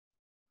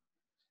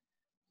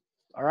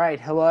All right.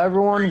 Hello,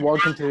 everyone.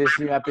 Welcome to this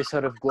new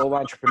episode of Global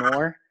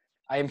Entrepreneur.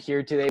 I am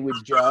here today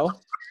with Jo.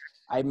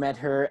 I met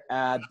her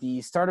at the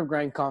Startup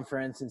Grind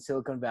conference in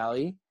Silicon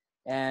Valley,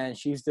 and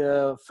she's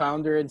the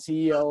founder and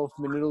CEO of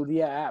Minuto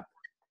Dia app.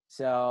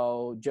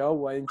 So, Jo,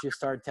 why don't you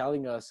start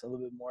telling us a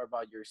little bit more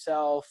about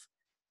yourself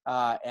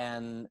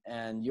and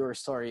your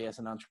story as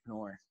an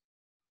entrepreneur?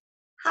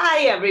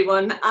 Hi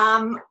everyone.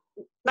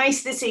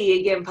 Nice to see you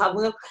again,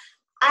 Pablo.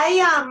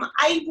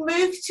 I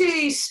moved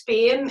to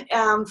Spain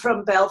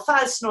from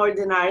Belfast,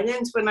 Northern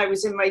Ireland, when I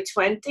was in my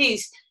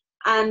 20s,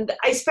 and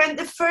I spent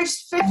the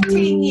first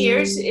 15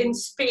 years in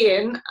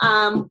Spain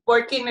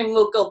working in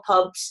local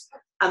pubs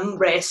and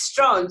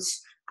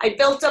restaurants. I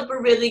built up a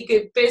really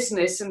good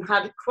business and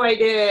had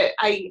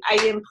I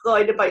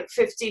employed about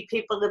 50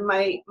 people in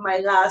my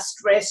last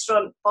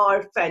restaurant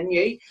bar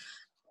venue.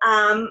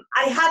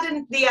 I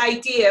had the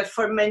idea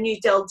for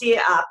Menu del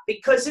Dia app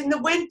because in the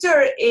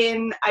winter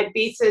in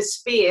Ibiza,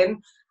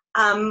 Spain,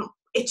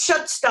 it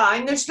shuts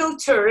down. There's no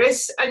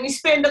tourists, and you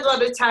spend a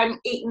lot of time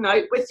eating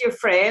out with your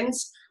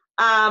friends.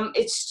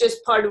 It's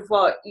just part of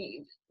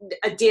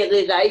a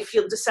daily life.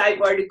 You'll decide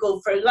where to go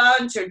for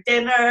lunch or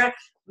dinner,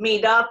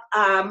 meet up.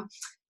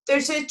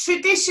 There's a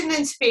tradition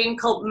in Spain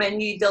called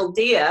Menu del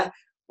Dia,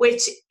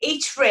 which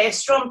each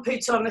restaurant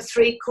puts on a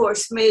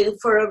 3-course meal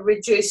for a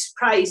reduced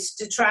price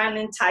to try and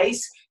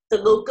entice the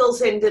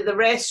locals into the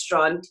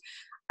restaurant.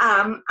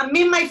 And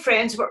me and my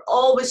friends were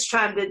always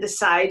trying to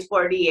decide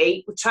where to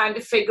eat. We're trying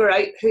to figure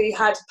out who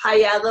had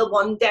paella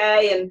one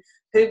day and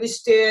who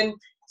was doing,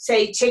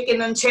 say,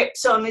 chicken and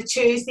chips on a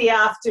Tuesday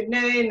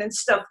afternoon and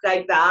stuff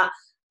like that.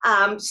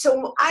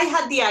 So I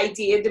had the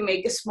idea to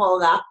make a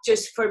small app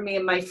just for me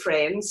and my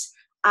friends.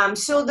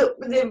 So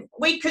that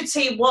we could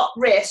see what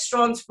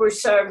restaurants were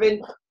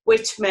serving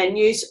which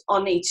menus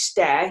on each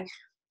day.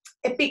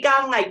 It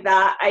began like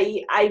that.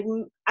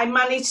 I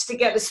managed to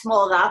get a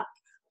small app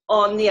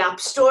on the app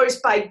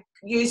stores by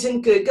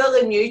using Google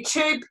and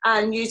YouTube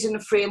and using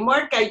a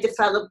framework. I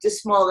developed a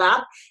small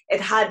app. It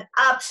had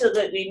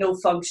absolutely no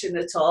function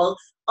at all,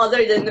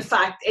 other than the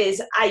fact is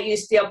I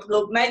used to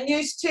upload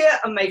menus to it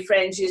and my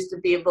friends used to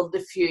be able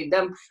to view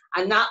them.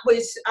 And that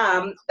was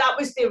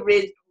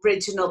the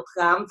original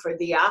plan for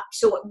the app.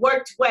 So it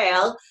worked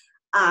well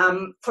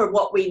for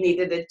what we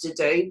needed it to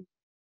do.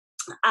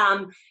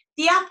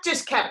 The app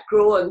just kept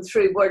growing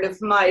through word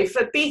of mouth.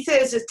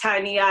 Ibiza is a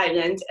tiny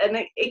island and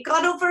it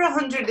got over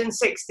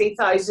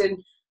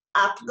 160,000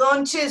 app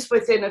launches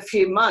within a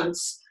few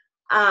months.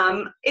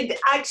 It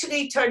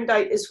actually turned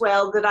out as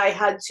well that I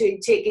had to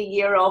take a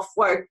year off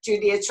work due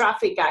to a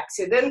traffic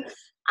accident,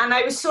 and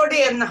I was sort of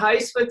in the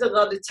house with a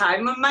lot of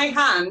time on my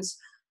hands.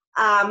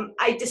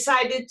 I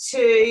decided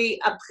to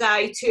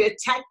apply to a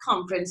tech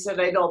conference that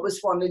I'd always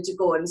wanted to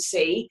go and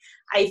see.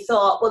 I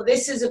thought, well,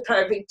 this is a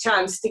perfect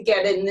chance to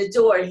get in the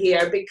door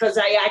here because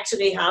I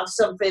actually have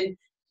something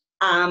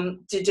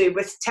to do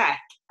with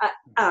tech.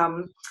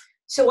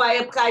 So I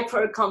applied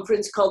for a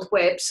conference called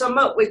Web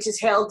Summit, which is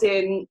held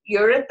in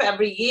Europe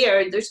every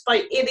year. There's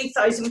about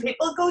 80,000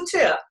 people go to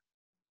it.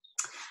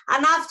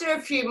 And after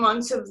a few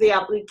months of the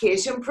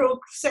application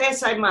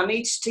process, I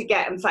managed to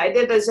get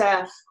invited as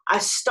a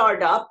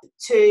startup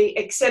to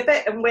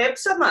exhibit in Web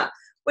Summit,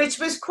 which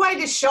was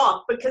quite a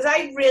shock because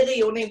I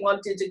really only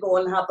wanted to go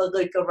and have a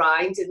look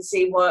around and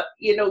see what,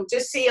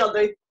 just see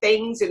other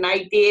things and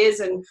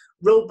ideas and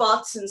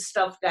robots and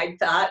stuff like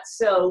that.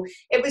 So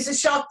it was a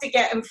shock to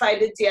get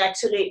invited to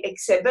actually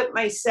exhibit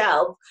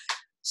myself.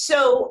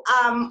 So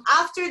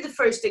after the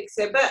first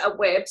exhibit at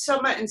Web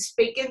Summit and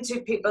speaking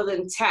to people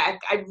in tech,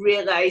 I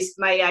realized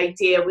my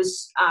idea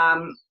was,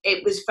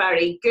 it was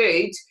very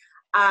good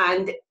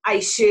and I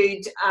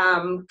should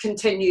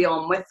continue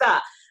on with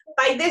that.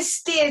 By this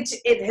stage,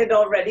 it had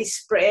already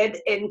spread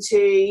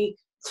into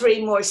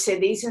 3 more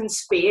cities in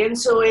Spain.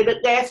 So it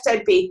had left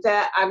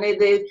Ibiza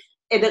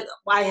and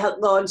I had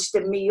launched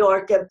in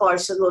Mallorca,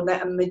 Barcelona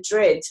and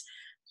Madrid.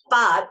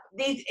 But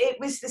it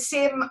was the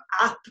same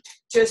app,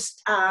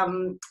 just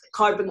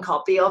carbon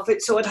copy of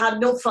it. So it had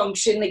no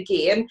function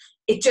again.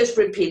 It just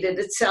repeated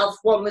itself.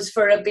 One was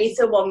for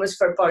Ibiza, one was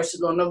for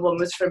Barcelona, one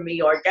was for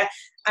Mallorca.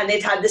 And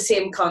it had the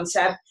same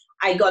concept.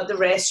 I got the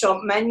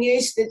restaurant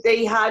menus that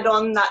they had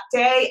on that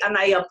day and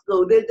I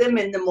uploaded them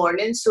in the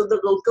morning so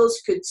the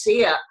locals could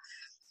see it.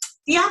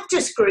 The app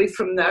just grew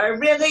from there,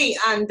 really.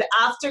 And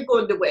after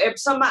going to Web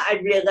Summit,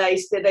 I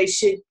realized that I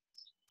should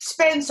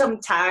spend some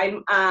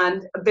time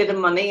and a bit of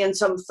money and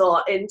some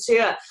thought into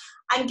it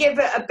and give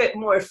it a bit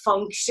more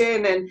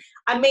function. And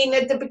I mean,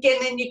 at the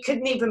beginning, you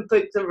couldn't even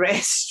book the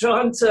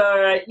restaurant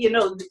or,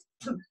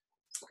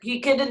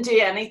 you couldn't do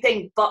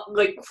anything but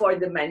look for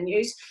the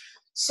menus.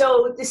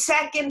 So the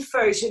second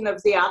version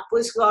of the app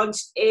was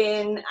launched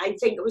in, I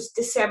think it was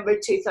December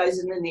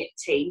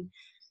 2018.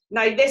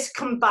 Now, this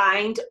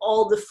combined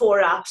all the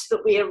 4 apps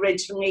that we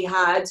originally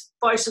had,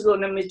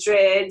 Barcelona,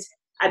 Madrid,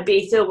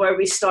 Ibiza, where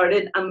we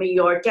started, and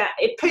Mallorca.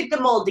 It put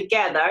them all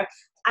together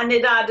and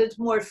it added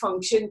more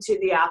function to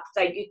the app.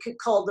 Like you could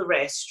call the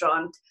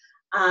restaurant,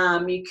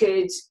 you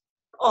could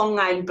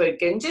online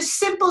booking, just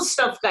simple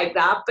stuff like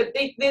that. But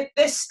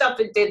this stuff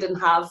it didn't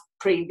have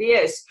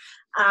previous.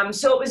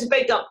 So it was a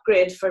big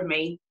upgrade for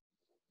me.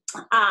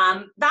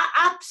 That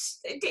apps,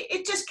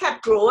 it just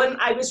kept growing.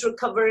 I was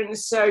recovering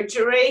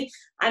surgery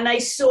and I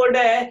sort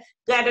of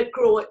let it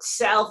grow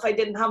itself. I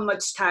didn't have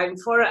much time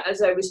for it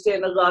as I was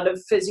doing a lot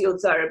of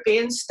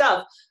physiotherapy and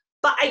stuff.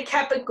 But I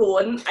kept it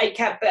going. I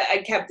kept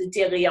the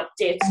daily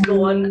updates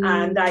going,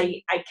 and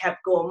I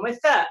kept going with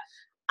it.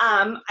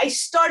 I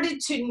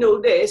started to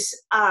notice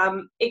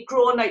it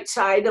growing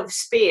outside of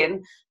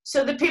Spain.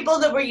 So the people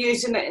that were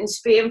using it in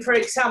Spain, for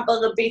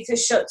example, Ibiza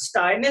shuts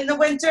down in the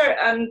winter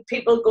and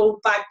people go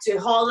back to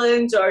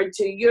Holland or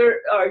to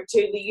Europe or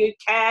to the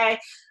UK,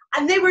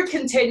 and they were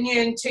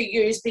continuing to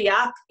use the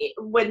app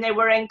when they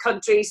were in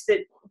countries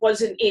that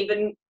wasn't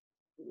even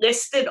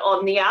listed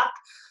on the app.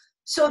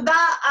 So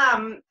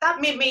that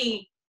made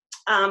me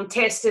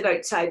test it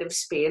outside of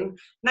Spain.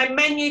 Now,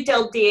 Menu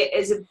del Dia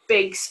is a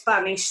big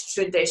Spanish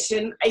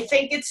tradition. I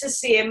think it's the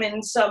same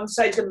in some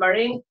South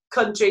American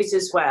countries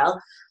as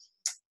well.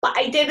 But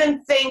I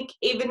didn't think,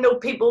 even though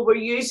people were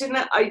using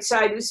it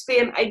outside of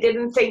Spain, I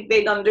didn't think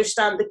they'd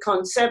understand the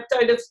concept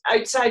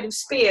outside of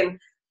Spain.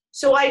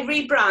 So I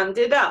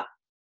rebranded it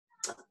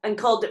and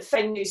called it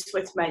Venues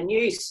with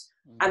Menus.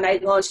 And I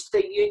launched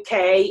the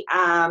UK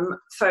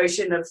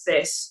version of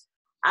this.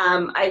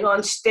 I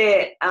launched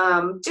it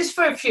just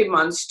for a few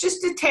months,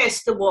 just to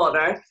test the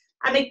water.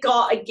 And it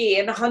got,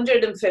 again,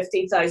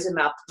 150,000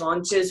 app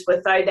launches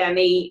without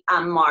any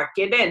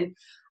marketing.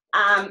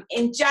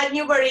 In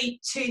January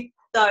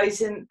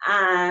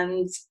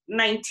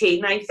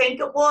 2019, I think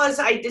it was,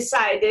 I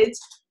decided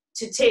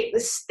to take the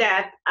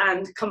step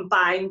and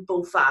combine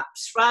both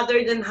apps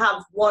rather than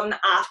have one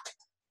app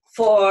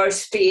for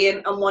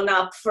Spain and one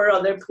app for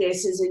other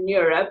places in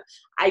Europe.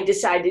 I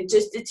decided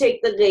just to take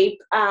the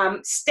leap,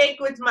 stick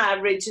with my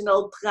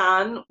original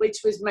plan,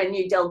 which was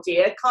Menu del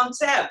Dia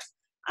concept,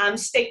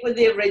 stick with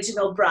the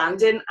original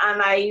branding, and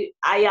I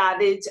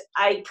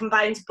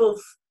combined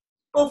both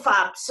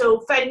apps.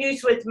 So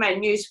Venues with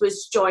Menus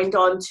was joined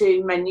on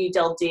to Menu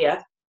del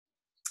Dia.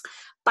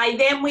 By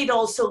then, we'd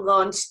also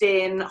launched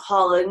in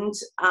Holland.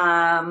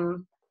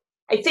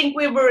 I think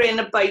we were in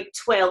about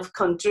 12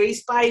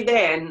 countries by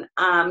then.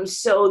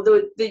 So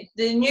the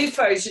new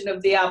version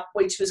of the app,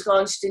 which was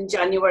launched in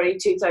January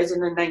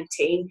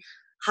 2019,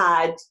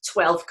 had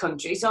 12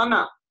 countries on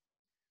it.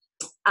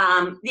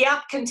 The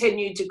app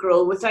continued to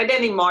grow without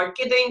any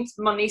marketing,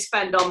 money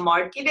spent on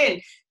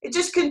marketing. It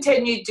just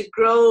continued to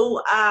grow.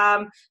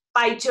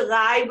 By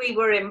July, we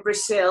were in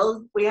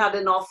Brazil. We had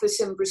an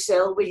office in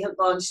Brazil. We had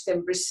launched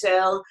in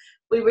Brazil.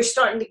 We were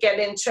starting to get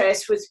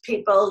interest with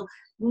people,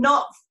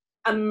 not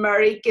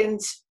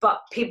Americans, but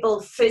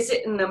people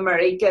visiting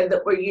America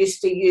that were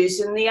used to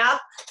using the app.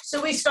 So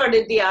we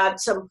started to add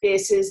some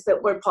places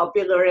that were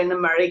popular in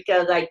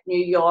America, like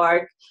New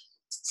York,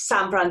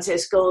 San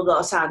Francisco,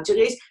 Los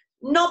Angeles.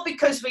 Not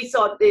because we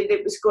thought that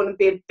it was going to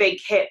be a big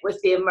hit with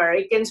the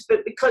Americans,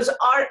 but because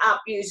our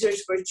app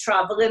users were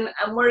traveling,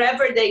 and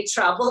wherever they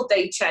traveled,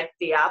 they checked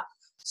the app.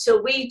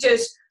 So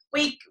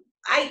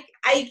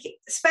I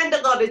spend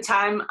a lot of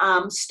time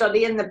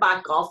studying the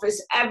back office.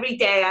 Every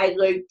day I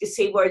look to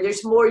see where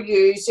there's more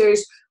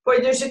users, where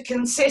there's a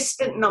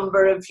consistent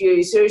number of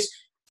users.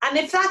 And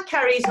if that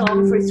carries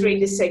on for 3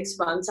 to 6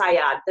 months, I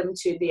add them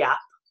to the app.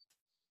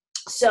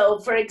 So,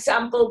 for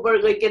example, we're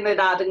looking at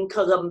adding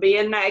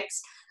Colombia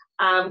next,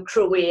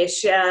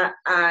 Croatia,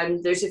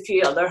 and there's a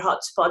few other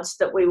hotspots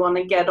that we want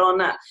to get on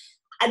it.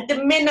 At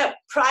the minute,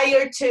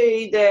 prior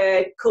to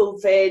the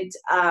COVID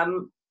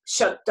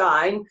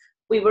shutdown,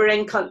 we were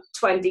in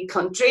 20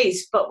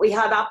 countries, but we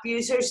had app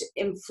users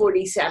in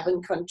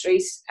 47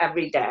 countries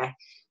every day.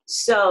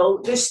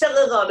 So there's still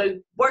a lot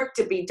of work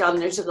to be done.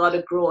 There's a lot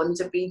of growing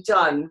to be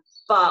done,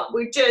 but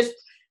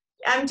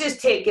I'm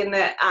just taking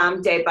it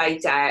day by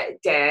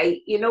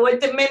day. You know, at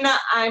the minute,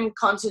 I'm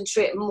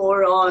concentrating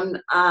more on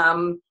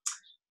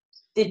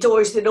the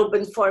doors that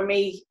opened for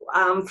me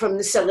from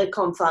the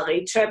Silicon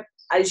Valley trip.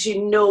 As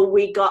you know,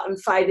 we got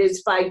invited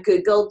by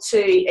Google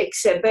to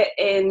exhibit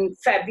in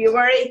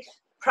February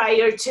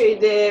prior to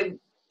the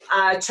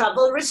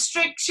travel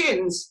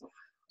restrictions.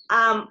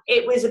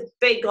 It was a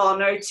big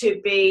honor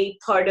to be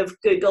part of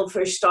Google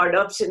for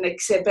Startups and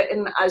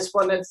exhibiting as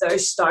one of their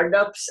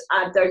startups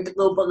at their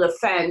global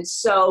event.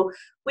 So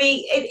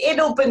it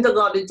opened a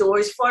lot of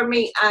doors for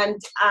me.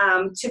 And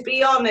to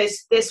be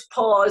honest, this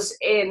pause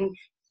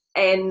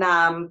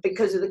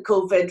because of the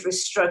COVID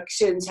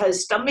restrictions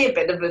has done me a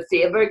bit of a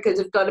favor, because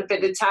I've got a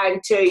bit of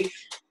time to,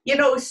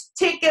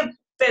 take a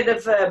bit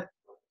of a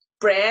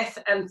breath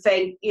and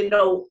think,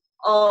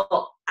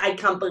 oh, I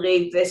can't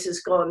believe this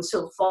has gone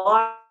so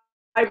far,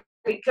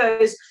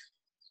 because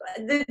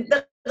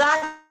the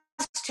last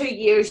 2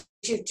 years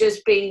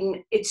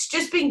it's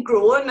just been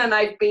growing, and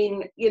I've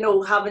been,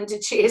 having to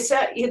chase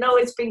it,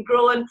 it's been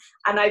growing,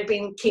 and I've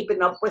been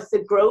keeping up with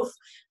the growth.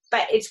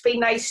 But it's been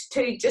nice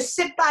to just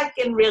sit back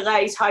and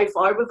realize how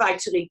far we've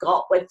actually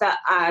got with it.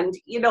 And,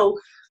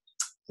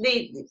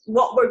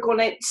 what we're going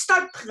to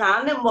start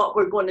planning, what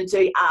we're going to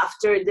do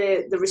after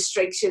the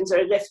restrictions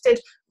are lifted,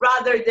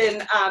 rather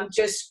than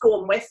just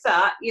going with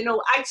that. You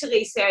know,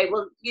 actually say,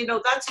 well, you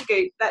know,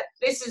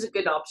 this is a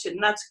good option,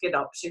 that's a good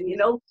option, you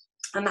know,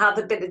 and have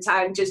a bit of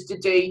time just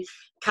to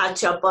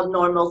catch up on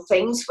normal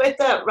things with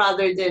it,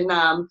 rather than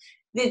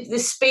the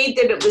speed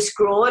that it was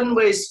growing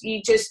was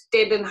you just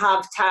didn't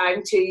have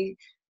time to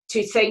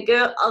think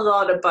a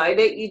lot about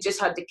it. You just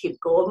had to keep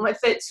going with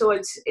it. So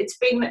it's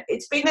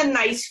been a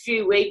nice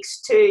few weeks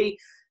to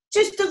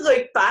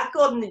look back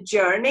on the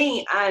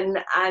journey and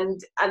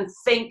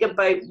think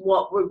about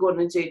what we're going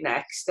to do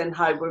next and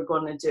how we're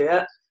going to do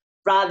it,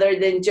 rather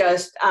than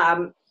just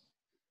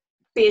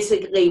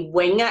basically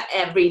wing it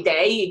every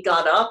day. You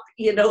got up,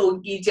 you know,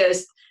 you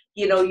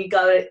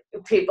got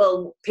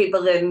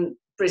people in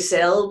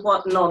Brazil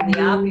wanting on the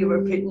app, you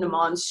were putting them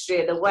on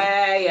straight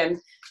away, and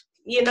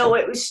you know,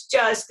 it was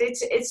just,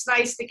 it's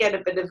nice to get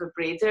a bit of a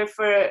breather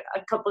for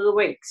a couple of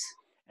weeks.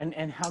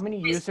 And how many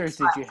users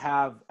did you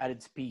have at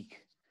its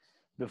peak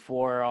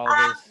before all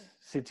this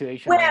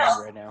situation we're in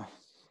right now?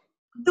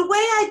 The way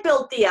I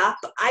built the app,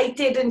 I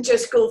didn't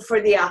just go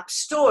for the app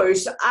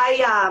stores.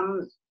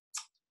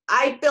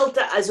 I built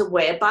it as a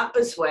web app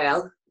as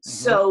well. Mm-hmm.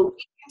 So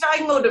you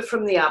can download it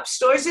from the app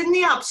stores. In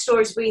the app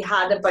stores, we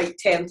had about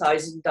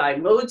 10,000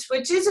 downloads,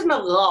 which isn't a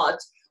lot.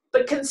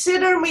 But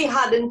considering we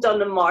hadn't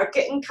done a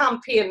marketing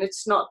campaign,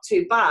 it's not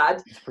too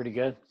bad. It's pretty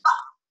good.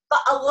 But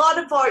a lot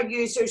of our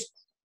users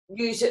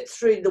use it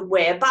through the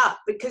web app,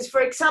 because,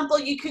 for example,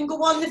 you can go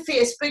on the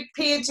Facebook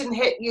page and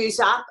hit use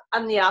app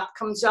and the app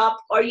comes up,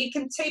 or you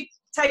can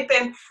type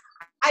in,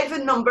 I have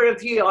a number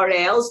of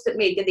URLs that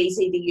make it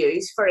easy to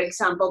use. For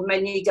example,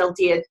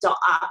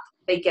 menudeldea.app,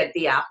 they get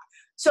the app.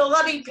 So a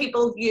lot of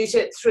people use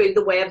it through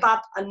the web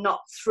app and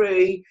not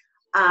through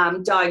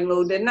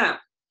downloading it.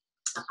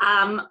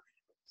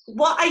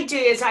 What I do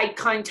is I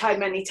count how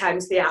many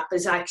times the app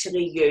is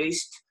actually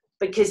used,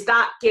 because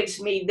that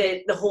gives me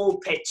the whole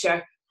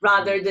picture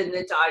rather than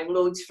the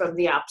downloads from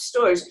the app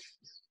stores.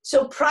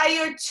 So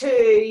prior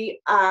to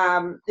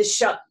the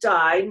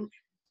shutdown,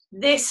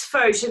 this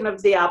version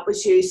of the app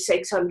was used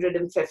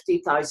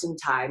 650,000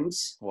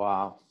 times.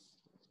 Wow.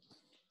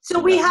 So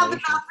we have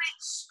an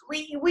average,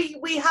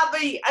 we have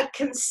a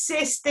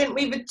consistent,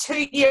 we have a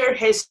 2-year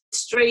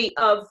history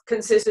of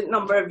consistent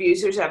number of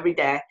users every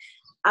day.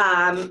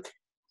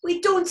 We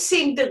don't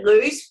seem to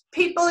lose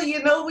people,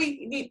 you know.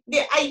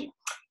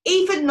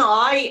 Even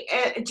now,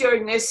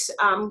 during this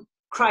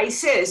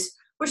crisis,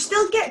 we're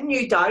still getting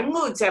new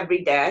downloads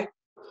every day.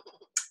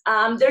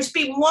 There's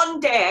been one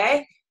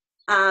day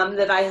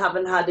that I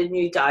haven't had a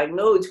new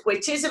download,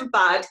 which isn't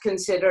bad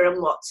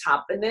considering what's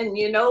happening,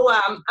 you know.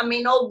 I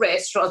mean, all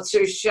restaurants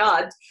are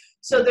shut,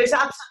 so there's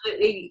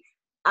absolutely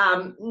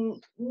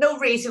no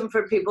reason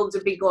for people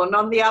to be going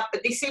on the app,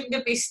 but they seem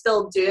to be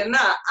still doing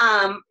that.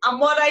 And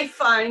what I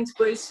found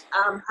was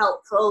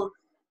helpful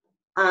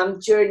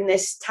during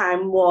this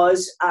time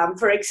was,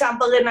 for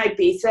example, in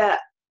Ibiza,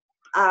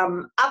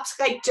 apps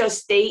like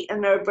Just Eat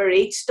and Uber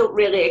Eats don't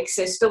really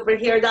exist over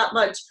here that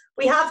much.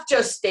 We have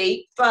Just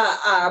Eat, but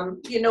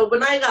you know,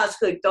 when I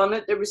last looked on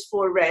it, there was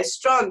 4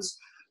 restaurants.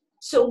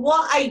 So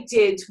what I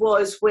did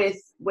was with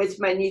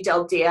Menu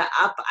Del Dia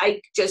app,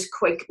 I just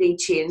quickly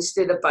changed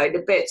it about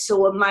a bit.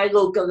 So on my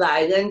local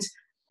island,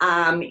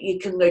 you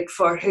can look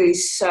for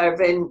who's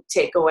serving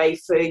takeaway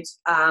food,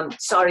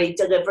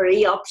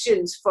 delivery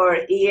options for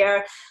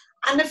here.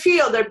 And a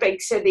few other big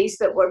cities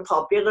that we're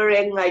popular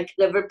in, like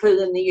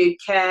Liverpool in the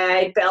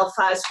UK,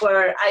 Belfast,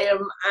 where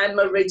I'm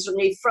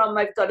originally from.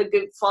 I've got a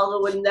good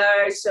following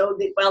there, so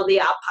the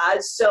app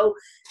has. So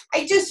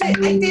I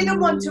didn't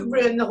want to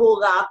ruin the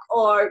whole app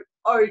or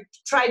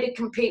try to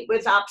compete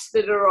with apps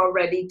that are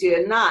already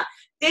doing that.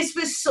 This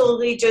was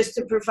solely just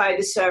to provide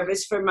a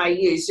service for my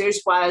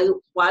users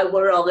while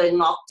we're all in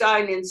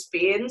lockdown in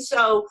Spain.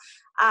 So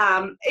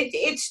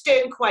it's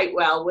doing quite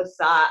well with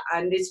that,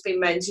 and it's been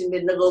mentioned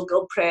in the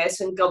local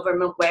press and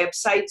government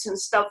websites and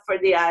stuff for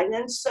the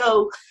island.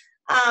 So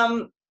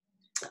and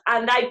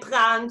I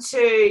plan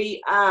to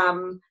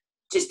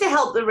just to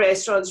help the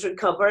restaurants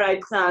recover,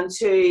 I plan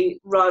to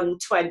run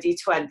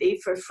 2020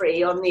 for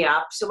free on the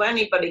app, so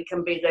anybody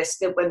can be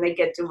listed when they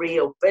get to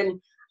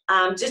reopen,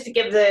 just to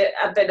give a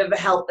bit of a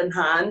helping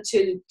hand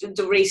to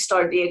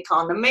restart the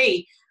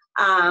economy.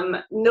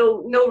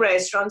 No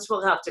restaurants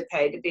will have to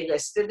pay to be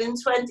listed in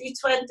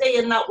 2020,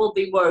 and that will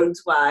be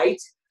worldwide.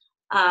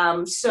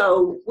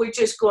 So we're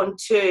just going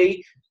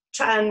to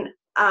try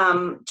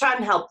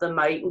and help them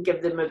out and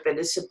give them a bit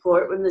of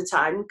support when the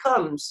time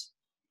comes.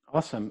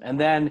 Awesome. And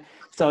then,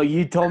 so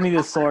you told me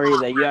the story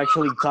that you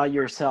actually taught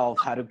yourself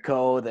how to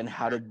code and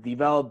how to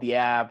develop the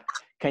app.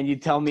 Can you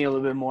tell me a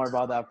little bit more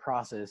about that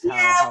process?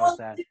 How was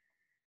that?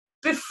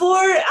 Before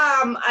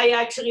I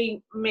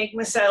actually make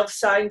myself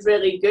sound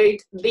really good,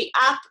 the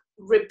app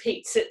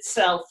repeats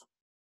itself.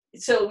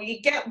 So you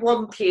get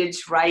one page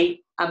right,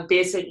 and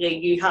basically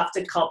you have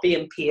to copy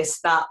and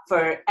paste that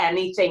for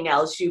anything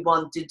else you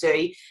want to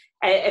do.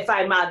 If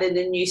I'm adding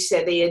a new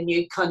city, a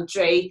new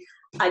country,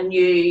 a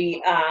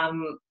new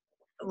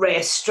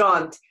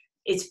restaurant,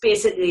 it's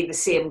basically the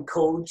same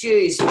code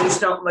used.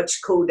 There's not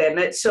much code in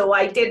it. So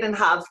I didn't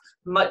have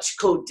much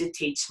code to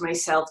teach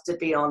myself, to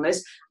be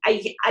honest.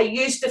 I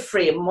used a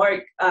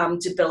framework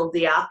to build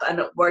the app, and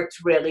it worked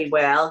really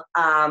well.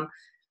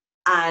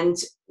 And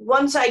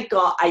once I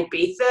got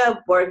Ibiza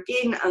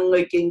working and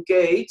looking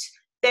good,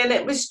 then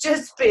it was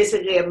just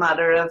basically a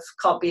matter of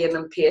copying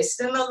and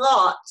pasting a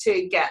lot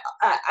to get,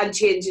 and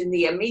changing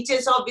the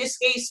images,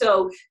 obviously.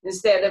 So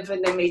instead of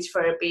an image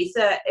for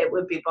Ibiza, it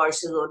would be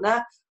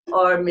Barcelona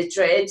or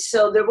Madrid.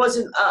 So there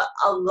wasn't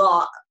a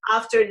lot.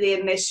 After the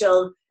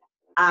initial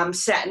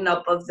setting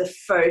up of the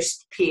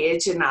first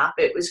page and app,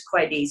 it was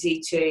quite easy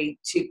to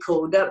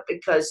code it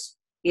because,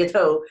 you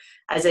know,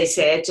 as I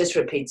say, it just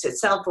repeats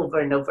itself over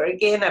and over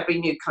again. Every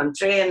new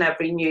country and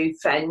every new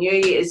venue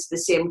is the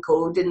same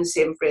code and the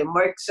same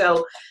framework.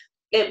 So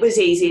it was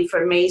easy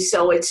for me.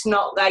 So it's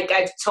not like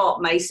I've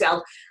taught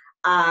myself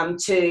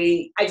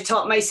to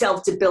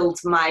build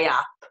my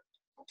app,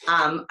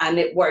 and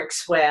it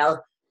works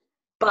well.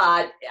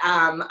 But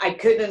I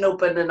couldn't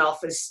open an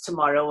office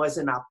tomorrow as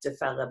an app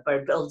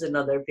developer, building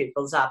other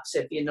people's apps,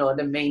 if you know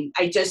what I mean.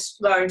 I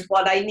just learned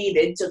what I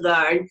needed to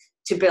learn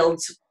to build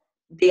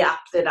the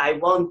app that I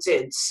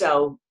wanted.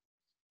 So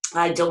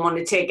I don't want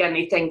to take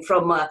anything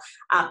from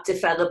app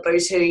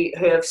developers who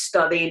have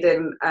studied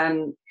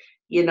and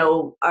you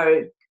know,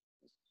 are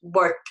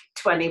work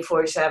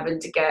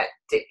 24/7 to get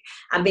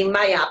I mean,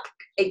 my app,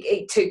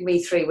 it took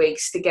me 3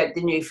 weeks to get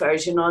the new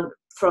version on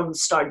from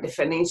start to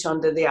finish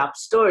onto the app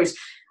stores.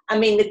 I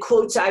mean, the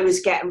quotes I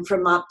was getting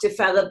from app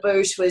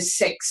developers was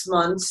 6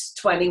 months,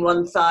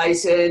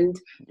 21,000.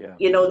 Yeah.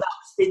 You know, that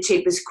was the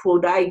cheapest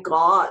quote I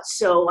got.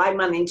 So I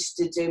managed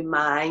to do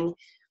mine.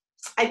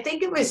 I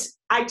think it was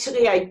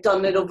actually, I'd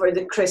done it over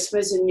the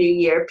Christmas and New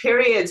Year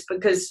periods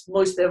because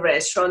most of the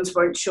restaurants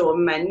weren't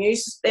showing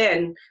menus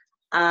then.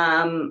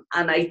 And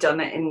I'd done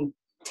it in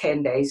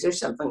 10 days or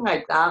something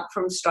like that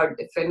from start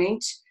to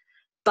finish.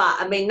 But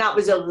I mean, that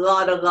was a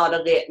lot of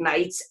late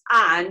nights.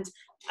 And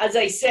as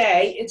I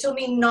say, it's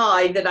only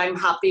now that I'm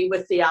happy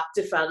with the app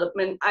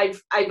development. I've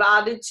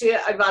added to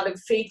it. I've added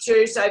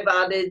features. I've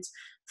added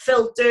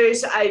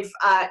filters. I've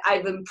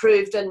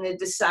improved on the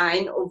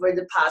design over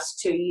the past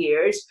 2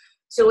 years.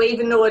 So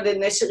even though it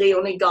initially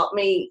only got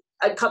me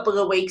a couple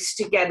of weeks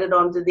to get it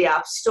onto the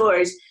app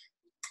stores,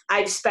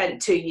 I've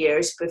spent 2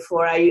 years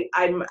before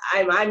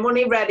I'm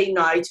only ready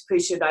now to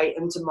push it out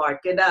into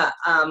market.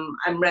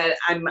 I'm ready.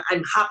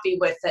 I'm happy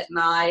with it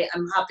now.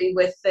 I'm happy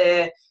with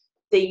the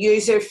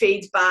user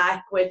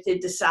feedback, with the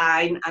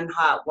design and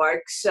how it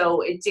works.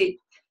 So it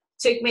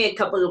took me a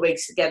couple of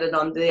weeks to get it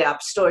onto the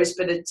app stores,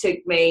 but it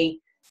took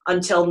me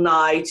until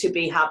now to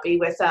be happy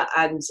with it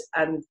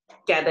and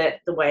get it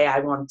the way I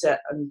want it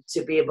and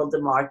to be able to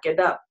market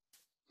it.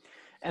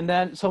 And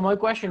then, so my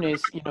question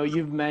is, you know,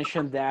 you've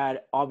mentioned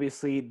that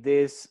obviously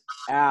this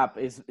app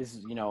is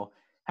you know,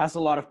 has a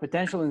lot of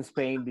potential in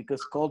Spain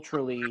because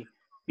culturally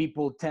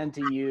people tend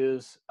to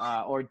use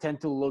or tend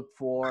to look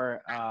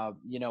for,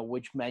 you know,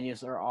 which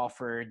menus are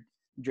offered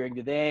during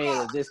the day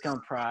at a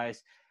discount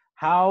price.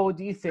 How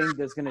do you think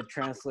that's going to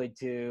translate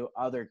to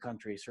other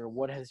countries, or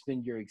what has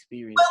been your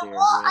experience there?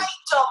 What I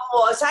done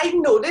was I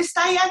noticed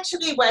I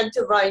actually went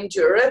around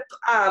Europe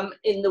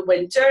in the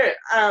winter.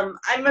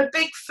 I'm a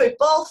big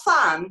football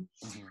fan.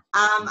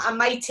 And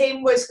my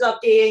team was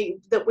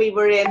lucky that we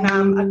were in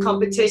a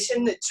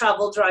competition that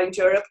travelled around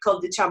Europe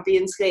called the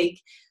Champions League.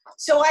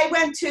 So I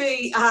went to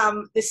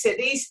the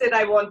cities that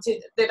I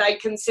wanted, that I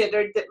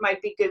considered that might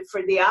be good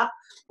for the app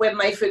when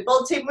my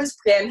football team was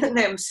playing in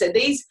them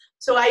cities.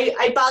 So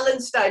I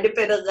balanced out a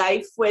bit of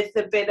life with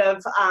a bit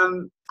of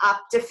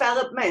app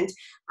development.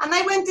 And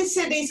I went to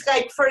cities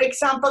like, for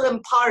example,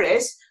 in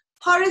Paris.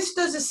 Paris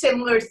does a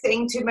similar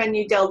thing to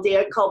Menu del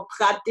Dia called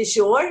Plat du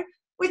Jour,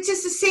 which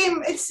is the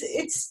same.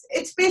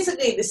 It's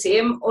basically the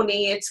same,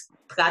 only it's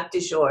Plat du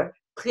Jour,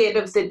 plate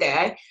of the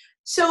day.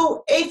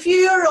 So if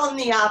you're on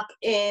the app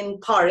in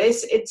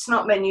Paris, it's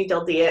not Menu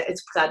del Dia,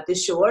 it's Plat du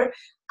Jour.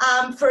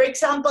 For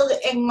example,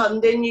 in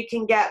London, you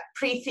can get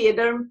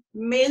pre-theatre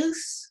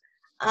meals.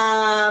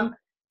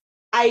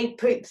 I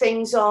put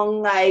things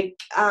on like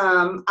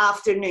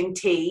afternoon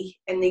tea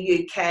in the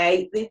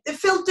UK. The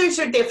filters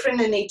are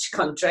different in each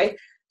country.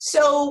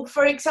 So,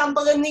 for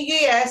example, in the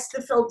US,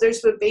 the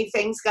filters would be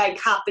things like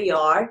happy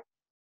hour,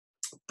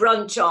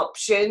 brunch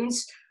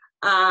options,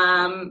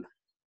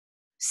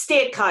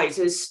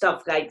 steakhouses,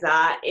 stuff like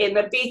that. In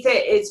Ibiza,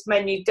 it's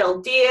Menu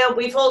del Dia.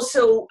 We've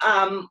also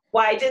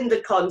widened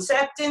the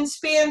concept in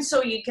Spain,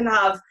 so you can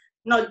have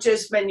not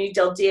just Menu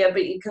del Dia,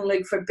 but you can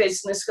look for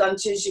business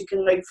lunches, you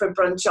can look for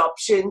brunch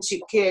options, you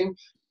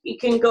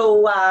can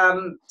go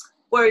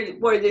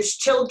where there's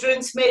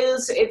children's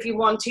meals. If you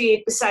want to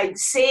eat beside the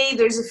sea,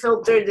 there's a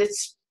filter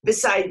that's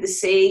beside the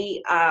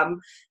sea.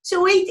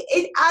 So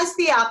as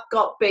the app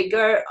got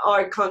bigger,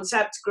 our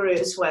concept grew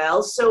as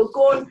well. So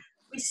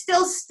we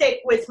still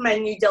stick with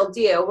Menu del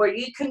Dia, where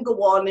you can go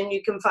on and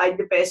you can find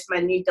the best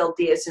Menu del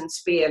Dias in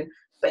Spain.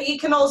 But you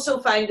can also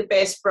find the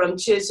best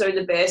brunches or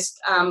the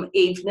best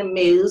evening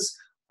meals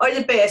or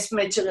the best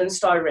Michelin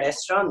star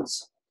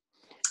restaurants.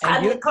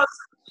 And And the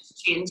concept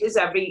changes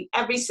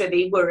every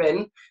city we're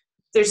in.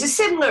 There's a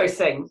similar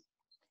thing.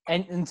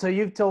 And so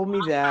you've told me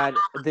that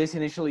this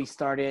initially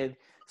started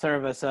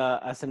sort of as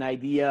an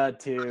idea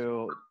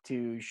to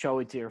show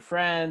it to your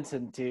friends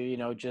and to, you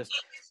know, just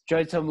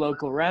join some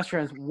local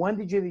restaurants. When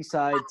did you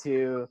decide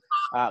to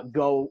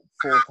go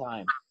full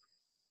time?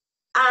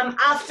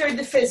 After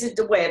the visit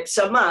to Web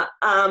Summit,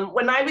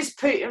 when I was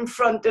put in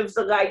front of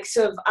the likes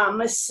of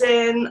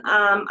Amazon,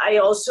 I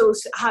also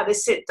had a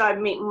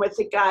sit-down meeting with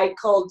a guy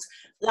called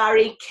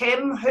Larry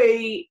Kim,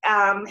 who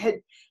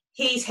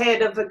he's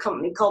head of a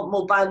company called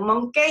Mobile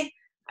Monkey.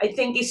 I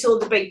think he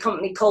sold a big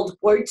company called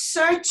Word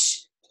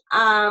Search.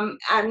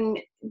 And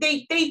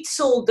they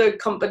sold their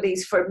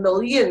companies for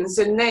millions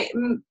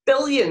and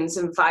billions,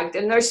 in fact,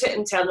 and they're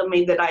sitting telling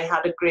me that I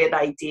had a great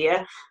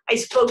idea. I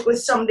spoke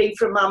with somebody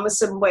from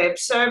Amazon Web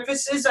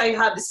Services. I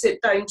had a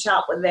sit-down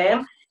chat with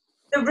them.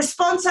 The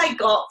response I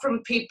got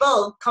from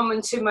people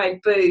coming to my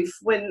booth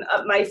when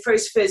at my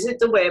first visit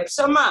to Web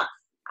Summit,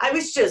 I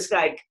was just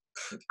like,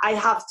 I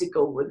have to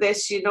go with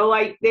this. You know,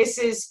 this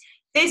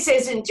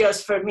isn't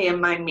just for me and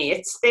my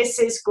mates. This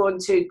is going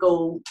to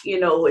go, you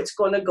know, it's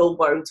going to go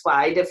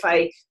worldwide if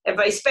I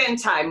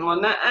spend time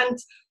on it. And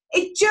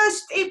it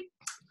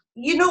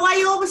you know,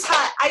 I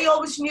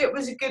always knew it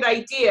was a good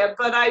idea,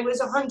 but I was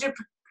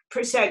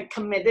 100%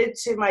 committed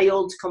to my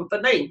old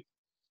company.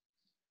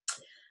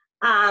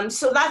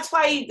 So that's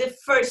why the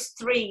first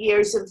 3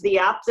 years of the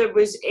app,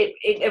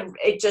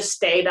 it just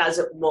stayed as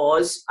it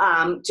was,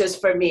 just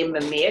for me and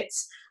my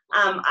mates.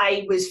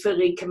 I was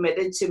fully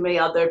committed to my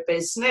other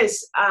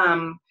business.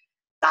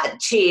 That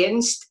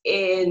changed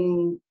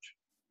in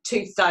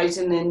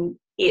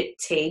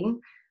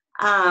 2018,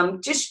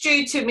 just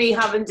due to me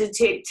having to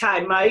take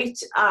time out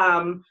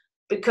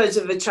because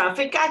of a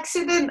traffic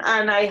accident,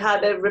 and I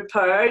had a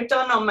repair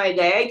done on my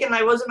leg, and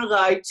I wasn't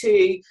allowed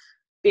to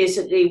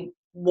basically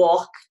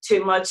walk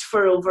too much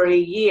for over a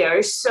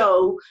year.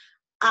 So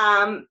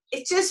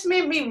it just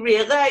made me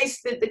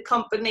realize that the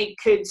company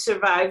could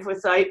survive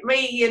without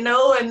me, you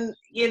know, and,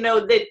 you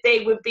know, that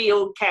they would be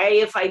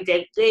okay if I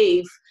did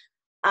leave.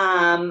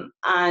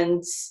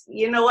 And,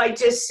 you know, I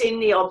just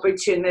seen the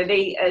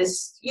opportunity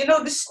as, you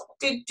know,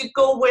 to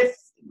go with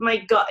my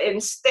gut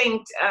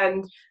instinct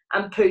and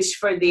push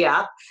for the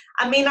app.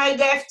 I mean, I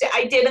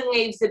didn't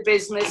leave the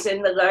business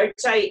in the lurch.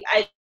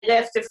 I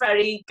left a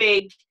very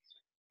big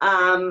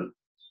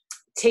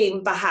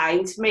team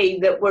behind me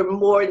that were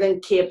more than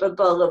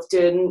capable of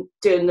doing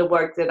the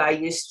work that I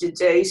used to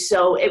do.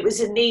 So it was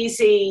an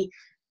easy,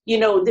 you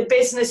know, the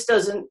business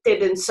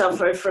didn't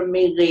suffer from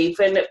me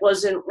leaving. It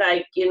wasn't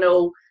like, you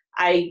know,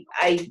 I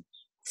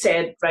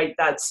said, right,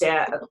 that's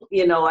it.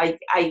 You know,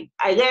 I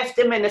left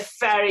them in a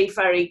very,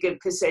 very good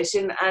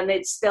position, and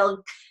it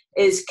still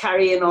is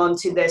carrying on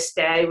to this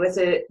day with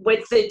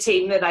the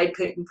team that I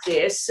put in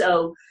place.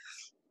 So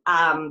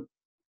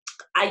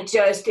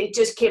it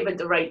just came at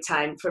the right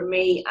time for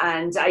me,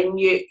 and I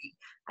knew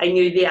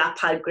the app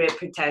had great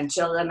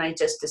potential, and I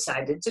just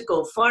decided to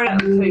go for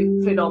it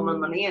and put all my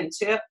money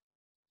into it.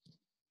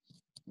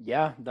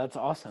 Yeah, that's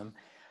awesome.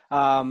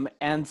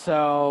 And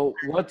so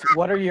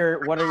what are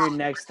your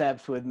next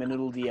steps with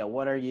Menudo Dia?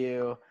 What are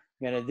you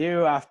gonna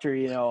do after,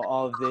 you know,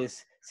 all of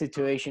this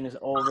situation is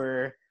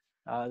over,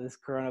 this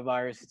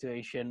coronavirus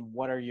situation?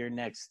 What are your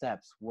next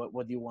steps?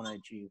 What do you want to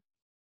achieve?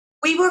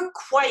 We were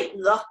quite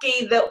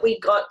lucky that we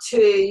got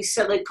to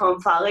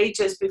Silicon Valley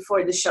just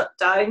before the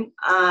shutdown.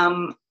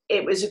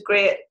 It was a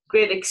great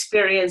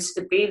experience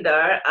to be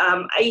there.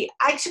 I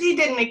actually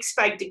didn't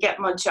expect to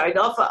get much out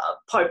of it,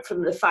 apart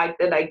from the fact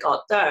that I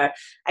got there.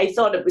 I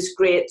thought it was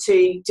great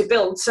to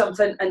build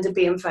something and to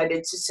be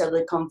invited to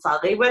Silicon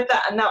Valley with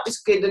it, and that was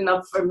good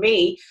enough for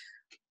me.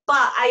 But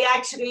I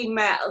actually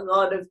met a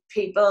lot of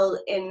people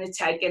in the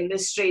tech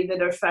industry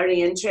that are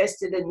very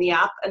interested in the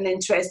app and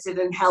interested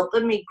in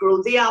helping me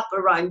grow the app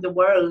around the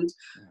world.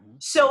 Mm-hmm.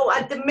 So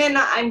at the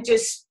minute, I'm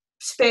just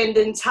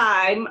spending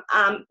time.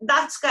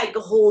 That's like a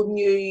whole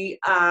new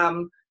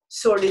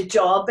sort of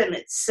job in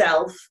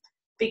itself,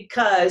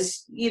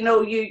 because, you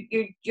know,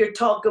 you're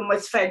talking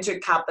with venture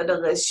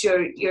capitalists,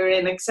 you're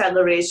in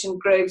acceleration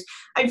groups.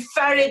 I'm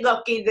very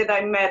lucky that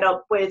I met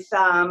up with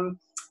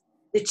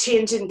the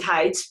Changing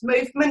Tides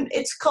movement,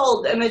 it's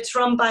called, and it's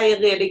run by a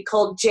lady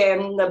called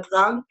Jen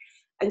LeBlanc,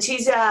 and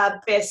she's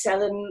a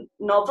best-selling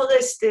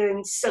novelist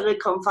in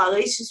Silicon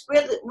Valley. She's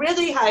really,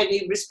 really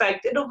highly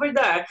respected over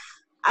there,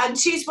 and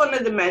she's one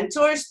of the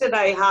mentors that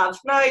I have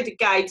now to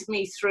guide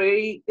me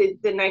through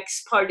the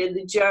next part of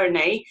the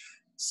journey.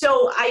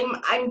 So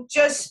I'm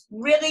just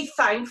really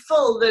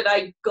thankful that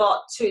I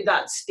got to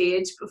that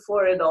stage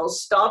before it all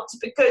stopped,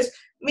 because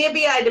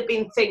maybe I'd have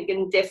been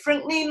thinking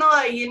differently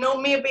now, you know,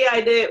 maybe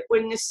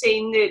wouldn't have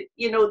seen that,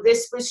 you know,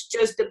 this was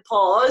just a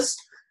pause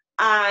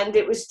and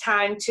it was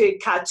time to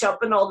catch up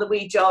on all the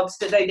wee jobs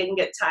that I didn't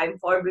get time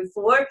for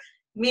before.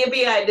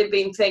 Maybe I'd have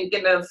been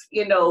thinking of,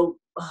 you know,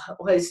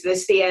 was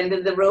this the end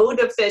of the road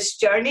of this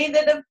journey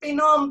that I've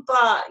been on?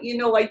 But, you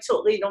know, I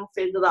totally don't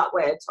feel that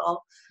way at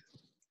all.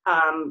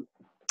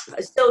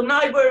 So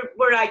now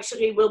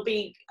we'll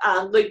be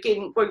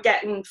we're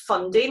getting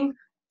funding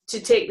to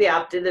take the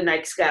app to the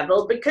next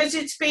level, because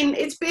it's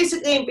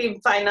basically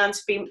been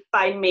financed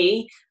by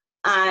me,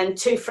 and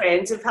two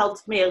friends have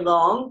helped me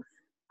along.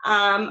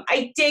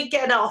 I did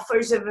get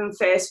offers of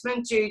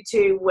investment due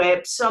to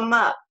Web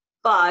Summit,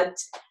 but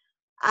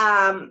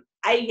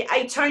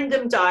I turned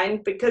them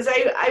down because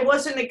I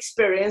wasn't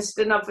experienced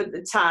enough at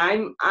the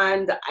time,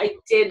 and I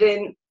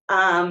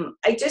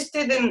just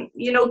didn't,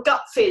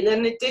 gut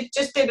feeling.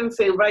 Just didn't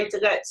feel right to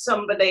let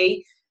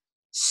somebody,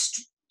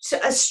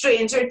 a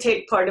stranger,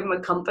 take part of my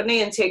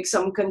company and take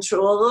some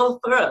control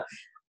over it.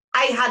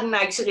 I hadn't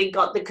actually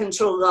got the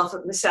control of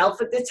it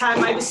myself at the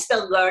time. I was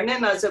still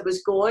learning as I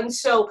was going.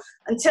 So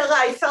until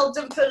I felt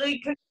in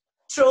fully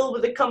control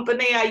with the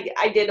company,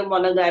 I didn't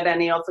want to let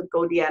any of it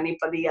go to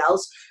anybody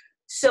else.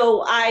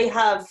 So I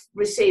have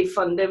received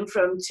funding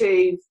from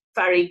two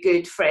very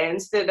good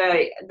friends that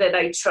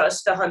I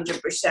trust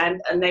 100%,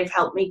 and they've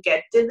helped me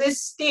get to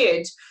this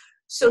stage.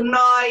 So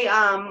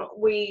now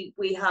we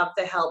have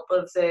the help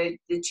of the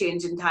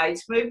Changing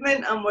Tides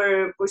movement, and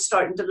we're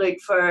starting to look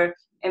for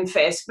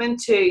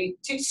investment to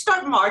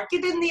start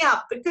marketing the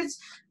app, because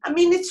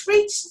it's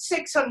reached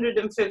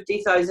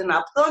 650,000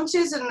 app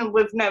launches, and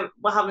we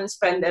haven't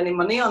spent any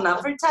money on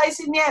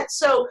advertising yet.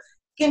 So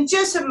you can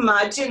just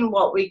imagine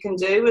what we can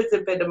do with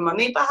a bit of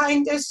money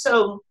behind us.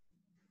 So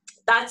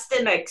that's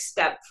the next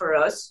step for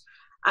us,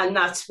 and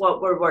that's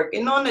what we're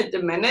working on at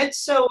the minute.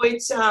 So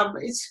it's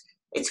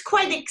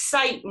quite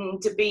exciting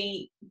to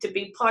be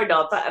part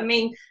of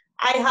it.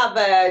 I have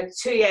a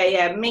 2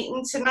 a.m.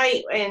 meeting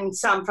tonight in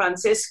San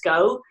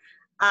Francisco.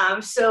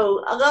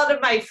 So a lot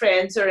of my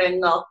friends are in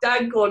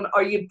lockdown going,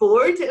 "Are you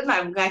bored?" And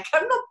I'm like,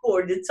 "I'm not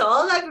bored at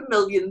all. I have a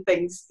million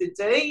things to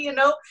do,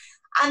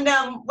 And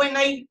when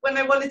I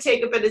want to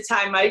take a bit of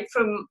time out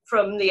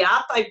from the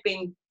app, I've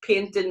been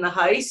painting the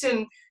house,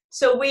 and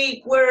so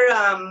we're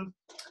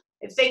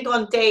I think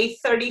on day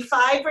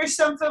 35 or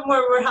something,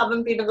 where we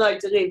haven't been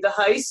allowed to leave the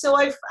house. So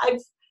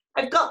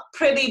I've got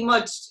pretty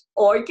much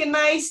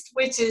organized,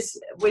 which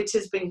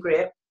has been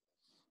great.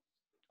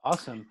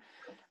 Awesome.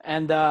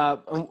 And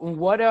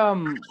what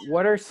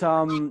are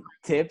some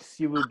tips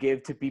you would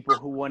give to people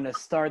who want to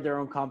start their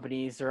own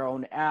companies, their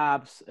own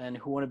apps, and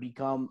who want to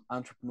become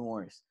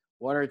entrepreneurs?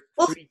 What are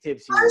three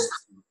tips you would?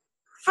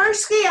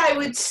 Firstly, I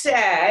would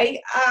say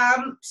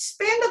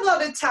spend a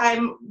lot of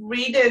time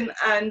reading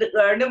and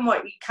learning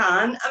what you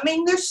can.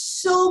 There's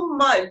so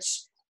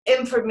much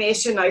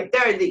information out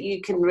there that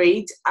you can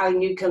read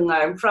and you can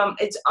learn from.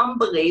 It's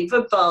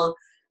unbelievable.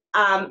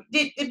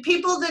 The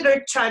people that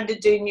are trying to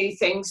do new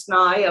things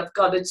now have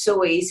got it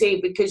so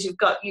easy, because you've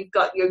got your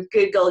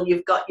Google,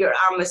 you've got your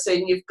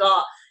Amazon, you've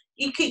got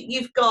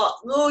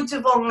loads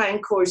of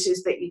online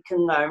courses that you can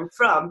learn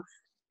from.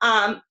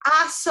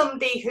 Ask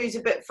somebody who's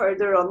a bit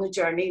further on the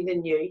journey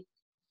than you.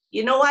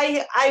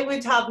 I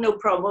would have no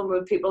problem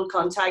with people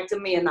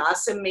contacting me and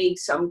asking me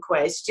some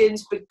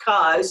questions,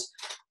 because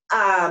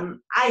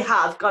I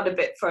have got a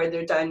bit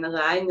further down the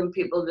line than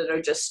people that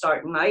are just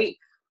starting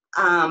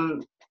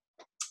out.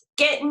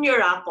 Getting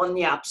your app on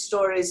the App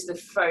Store is the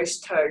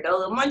first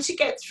hurdle, and once you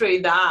get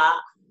through that,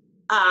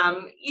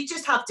 you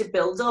just have to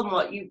build on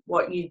what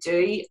you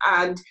do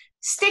and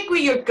stick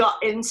with your gut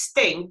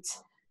instinct.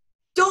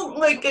 Don't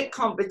look at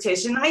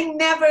competition. I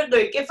never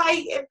look.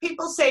 If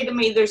people say to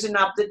me, "There's an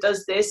app that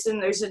does this and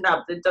there's an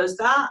app that does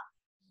that,"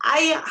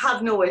 I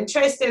have no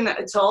interest in it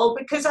at all,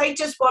 because I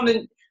just want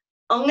to.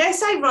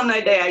 Unless I run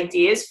out of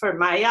ideas for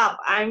my app,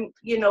 I'm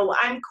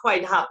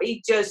quite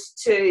happy just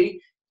to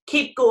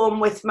keep going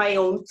with my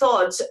own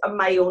thoughts and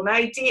my own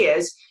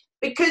ideas.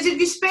 Because if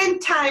you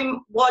spend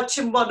time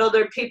watching what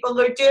other people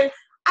are doing,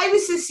 I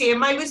was the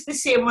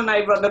same when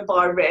I run a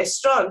bar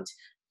restaurant.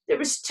 There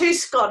was 2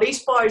 Scottish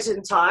bars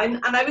in town,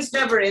 and I was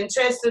never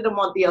interested in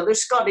what the other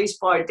Scottish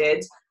bar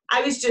did.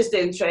 I was just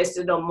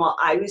interested in what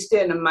I was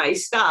doing and my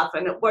staff,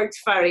 and it worked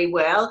very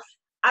well.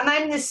 And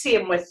I'm the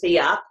same with the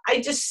app. I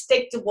just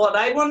stick to what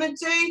I want to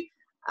do,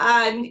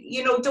 and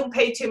don't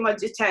pay too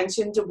much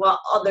attention to what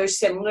other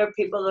similar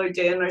people are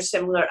doing or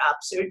similar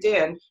apps are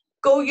doing.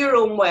 Go your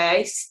own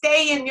way,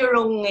 stay in your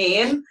own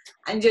lane,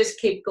 and just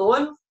keep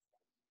going.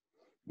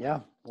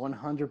 Yeah,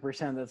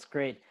 100%. That's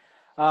great.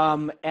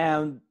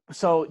 And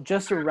so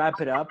just to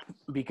wrap it up,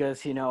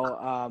 because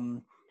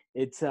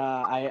it's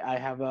I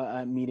have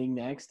a meeting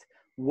next.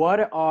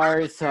 What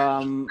are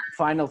some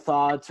final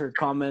thoughts or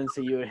comments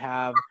that you would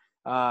have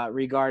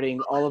regarding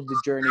all of the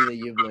journey that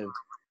you've lived?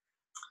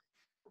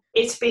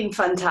 It's been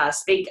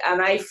fantastic,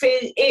 and I feel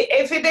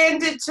if it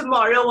ended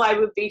tomorrow, I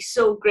would be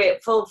so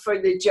grateful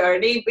for the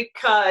journey,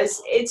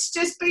 because it's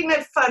just been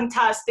a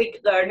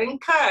fantastic learning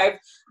curve.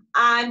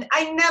 And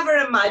I never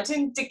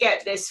imagined to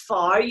get this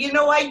far.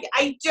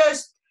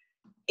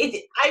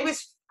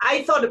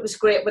 I thought it was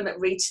great when it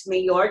reached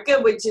Mallorca,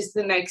 which is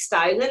the next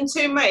island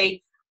to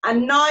me.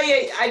 And now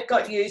I've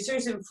got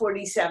users in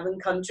 47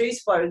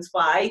 countries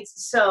worldwide.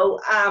 So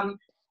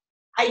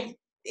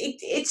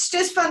it's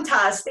just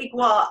fantastic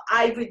what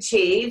I've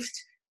achieved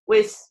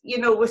with,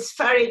 with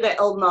very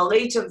little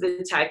knowledge of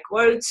the tech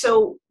world.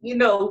 So,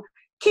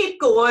 keep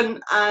going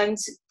and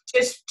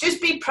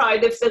just be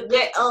proud of the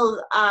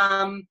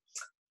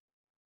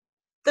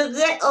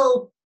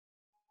little,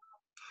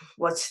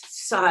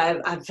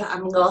 sorry,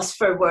 I'm lost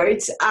for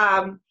words.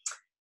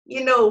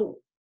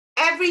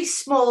 Every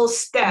small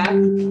step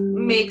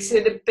makes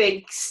it a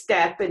big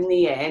step in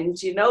the end,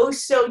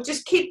 so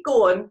just keep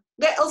going,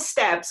 little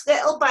steps,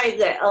 little by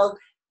little,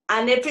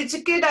 and if it's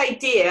a good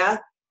idea,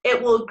 it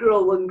will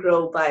grow and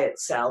grow by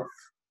itself.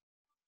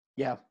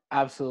 Yeah,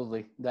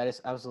 absolutely. That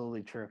is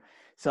absolutely true.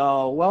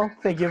 So, well,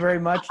 thank you very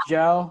much,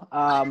 Jo.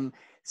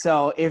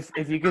 So if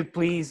you could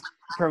please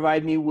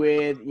provide me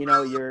with,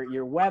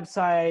 your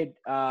website,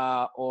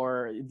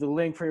 or the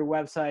link for your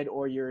website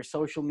or your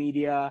social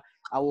media,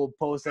 I will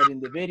post that in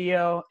the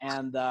video,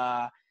 and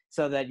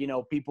so that,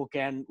 people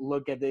can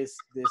look at this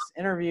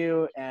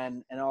interview,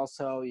 and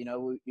also,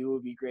 it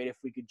would be great if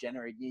we could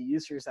generate new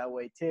users that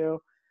way too.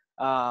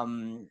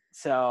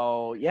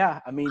 So yeah,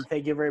 I mean,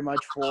 thank you very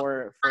much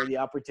for the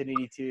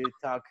opportunity to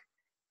talk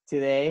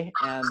today.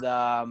 And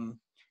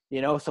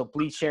so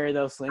please share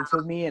those links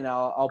with me, and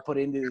I'll put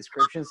in the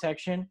description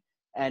section.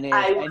 And if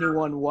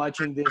anyone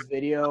watching this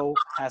video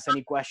has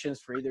any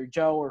questions for either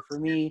Jo or for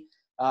me,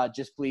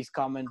 just please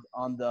comment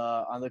on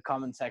the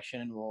comment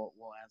section, and we'll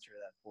answer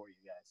that for you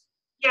guys.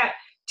 Yeah.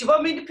 Do you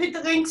want me to put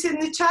the links in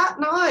the chat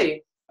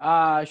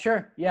now?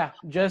 Sure. Yeah.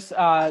 Just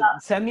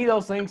send me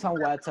those links on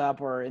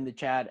WhatsApp or in the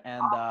chat,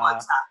 and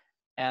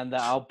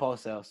I'll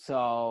post those.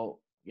 So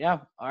yeah.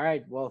 All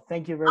right. Well,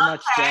 thank you very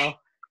much, Jo.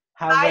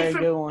 Have a very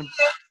good one.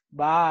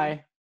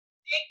 Bye.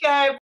 Take care.